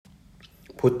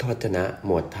พุทธวจนะห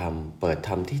มวดธรรมเปิดธ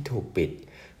รรมที่ถูกปิด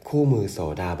คู่มือโส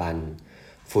ดาบัน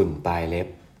ฝุ่นปลายเล็บ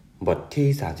บทที่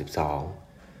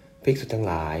32ภิกษุทั้ง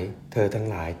หลายเธอทั้ง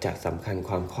หลายจะสำคัญค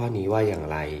วามข้อนี้ว่าอย่าง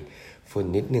ไรฝุ่น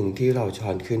นิดหนึ่งที่เราช้อ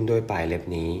นขึ้นด้วยปลายเล็บ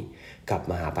นี้กับ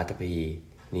มหาปัตตภี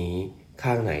นี้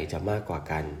ข้างไหนจะมากกว่า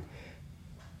กัน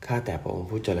ข้าแต่พระองค์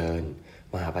ผู้เจริญ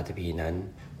มหาปัตตภีนั้น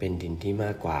เป็นดินที่ม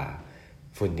ากกว่า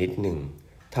ฝุ่นนิดหนึ่ง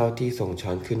เท่าที่ทรงช้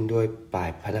อนขึ้นด้วยปลาย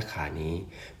พระนขานี้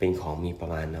เป็นของมีประ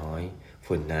มาณน้อย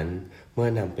ฝุ่นนั้นเมื่อ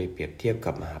นำไปเปรียบเทียบ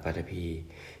กับมหาปัตตภี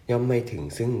ย่อมไม่ถึง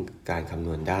ซึ่งการคำน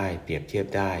วณได้เปรียบเทียบ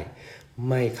ได้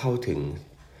ไม่เข้าถึง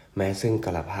แม้ซึ่งก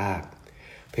ลภาค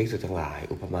ภิกษุทั้งหลาย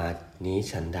อุปมานี้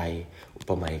ฉันใดอุป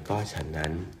ไมยก็ฉันนั้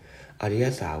นอริย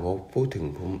สาวกพูดถึง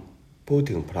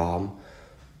พร้อม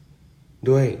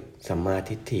ด้วยสัมมา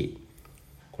ทิฏฐิ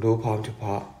รู้พร้อมเฉพ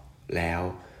าะแล้ว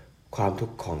ความทุก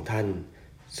ข์ของท่าน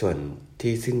ส่วน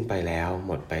ที่สิ้นไปแล้วห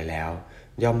มดไปแล้ว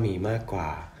ย่อมมีมากกว่า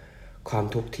ความ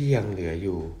ทุกข์ที่ยังเหลืออ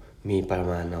ยู่มีปริ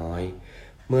มาณน้อย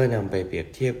เมื่อนำไปเปรียบ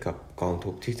เทียบกับกองทุ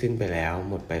กข์ที่สิ้นไปแล้ว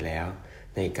หมดไปแล้ว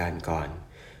ในการก่อน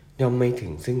ย่อมไม่ถึ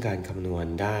งซึ่งการคำนวณ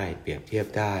ได้เปรียบเทียบ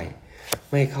ได้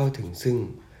ไม่เข้าถึงซึ่ง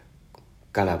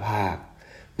กาลภาค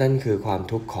นั่นคือความ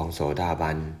ทุกข์ของโสดา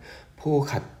บันผู้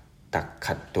ขั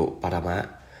ตตุปรมะ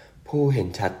ผู้เห็น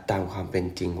ชัดตามความเป็น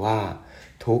จริงว่า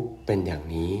ทุกข์เป็นอย่าง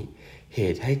นี้เห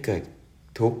ตุให้เกิด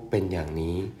ทุกข์เป็นอย่าง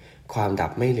นี้ความดั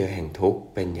บไม่เหลือแห่งทุกข์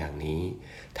เป็นอย่างนี้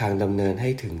ทางดำเนินให้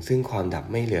ถึงซึ่งความดับ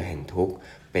ไม่เหลือแห่งทุกข์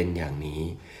เป็นอย่างนี้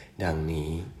ดัง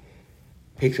นี้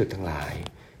ภิกษุทั้งหลาย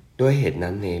ด้วยเหตุ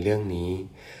นั้นในเรื่องนี้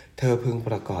เธอพึงป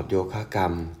ระกอบโยคะกรร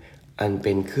มอันเ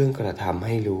ป็นเครื่องกระทำใ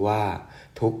ห้รู้ว่า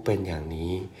ทุกข์เป็นอย่าง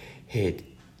นี้เหตุ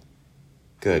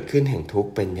เกิดขึ้นแห่งทุกข์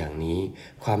เป็นอย่างนี้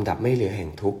ความดับไม่เหลือแห่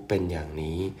งทุกข์เป็นอย่าง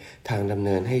นี้ทางดำเ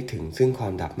นินให้ถึงซึ่งควา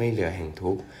มดับไม่เหลือแห่ง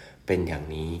ทุกข์เป็นอย่าง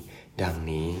นี้ดัง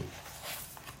นี้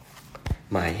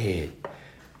หมายเหตุ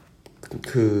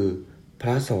คือพร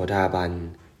ะโสดาบัน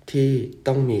ที่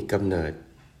ต้องมีกำเนิด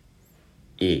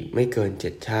อีกไม่เกิน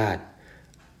7 ชาติ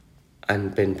อัน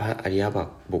เป็นพระอริย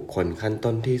บุคคลขั้น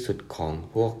ต้นที่สุดขอ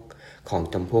ง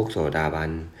จำพวกโสดาบั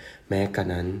นแม้กระ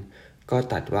นั้นก็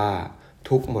ตรัสว่า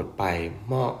ทุกข์หมดไป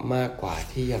มากกว่า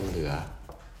ที่ยังเหลือ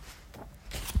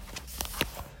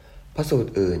พระสูต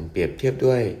รอื่นเปรียบเทียบ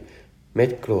ด้วยเม็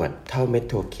ดกรวดเท่าเม็ด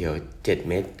ถั่วเขียว7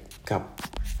 เม็ดกับ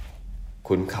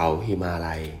ขุนเขาหิมา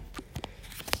ลัย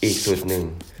อีกสูตรหนึ่ง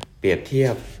เปรียบเทีย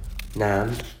บน้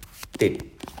ำติด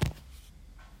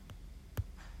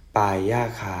ปลายหญ้า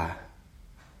คา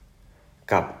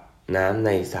กับน้ำใน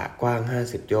สระกว้าง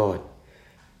50 โยชน์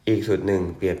อีกสูตรหนึ่ง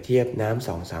เปรียบเทียบน้ำ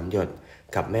2-3 หยด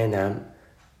กับแม่น้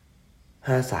ำ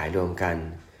5 สายรวมกัน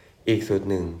อีกสูตร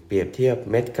หนึ่งเปรียบเทียบ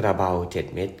เม็ดกระเบา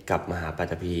7 เม็ดกับมหาปัต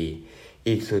ตภี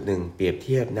อีกสูตรหนึ่งเปรียบเ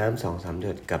ทียบน้ำ2-3 หย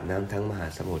ดกับน้ำทั้งมหา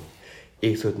สมุทรอี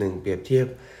กสูตรหนึ่งเปรียบเทียบ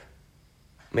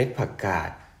เม็ดผักกาด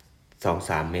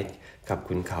2-3 เม็ดกับ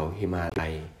ขุนเขาหิมาลั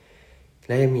ยแ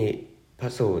ละยังมีพระ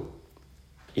สูตร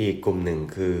อีกกลุ่มหนึ่ง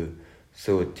คือ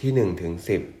สูตรที่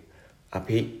1-10อ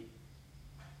ภิ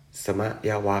สม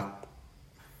ยวรรค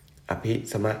อภิ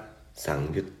สมสัง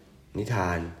ยุตนิท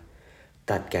าน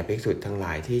ตัดแก่ภิกษุทั้งหล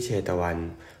ายที่เชตวัน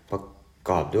ประ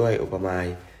กอบด้วยอุปมา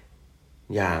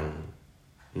อย่าง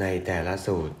ในแต่ละ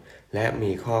สูตรและ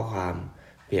มีข้อความ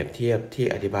เปรียบเทียบที่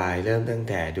อธิบายเริ่มตั้ง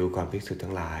แต่ดูก่อนภิกษุ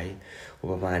ทั้งหลายอุ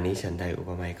ปมานี้ฉันใดอุป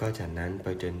ไมยก็ฉันนั้นไป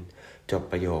จนจบ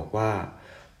ประโยคว่า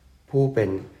ผู้เป็น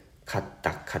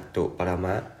ขัตตุปรม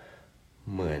ะ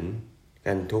เหมือน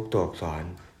กันทุกตัวอักษร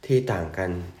ที่ต่างกั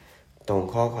นตรง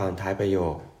ข้อความท้ายประโย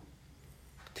ค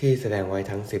ที่แสดงไว้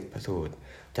ทั้ง10 พระสูตร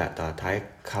จะต่อท้าย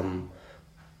ค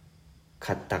ำ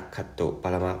ขัตตุป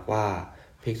รมะว่า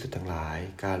ภิกษุทั้งหลาย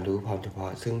การรู้พร้อมเฉพา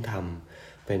ะซึ่งธรรม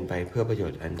เป็นไปเพื่อประโย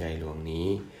ชน์อันใหญ่หลวงนี้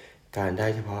การได้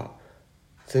เฉพาะ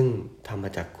ซึ่งธรรม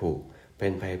จักขุเป็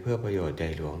นไปเพื่อประโยชน์ใหญ่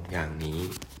หลวงอย่างนี้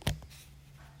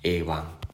เอวัง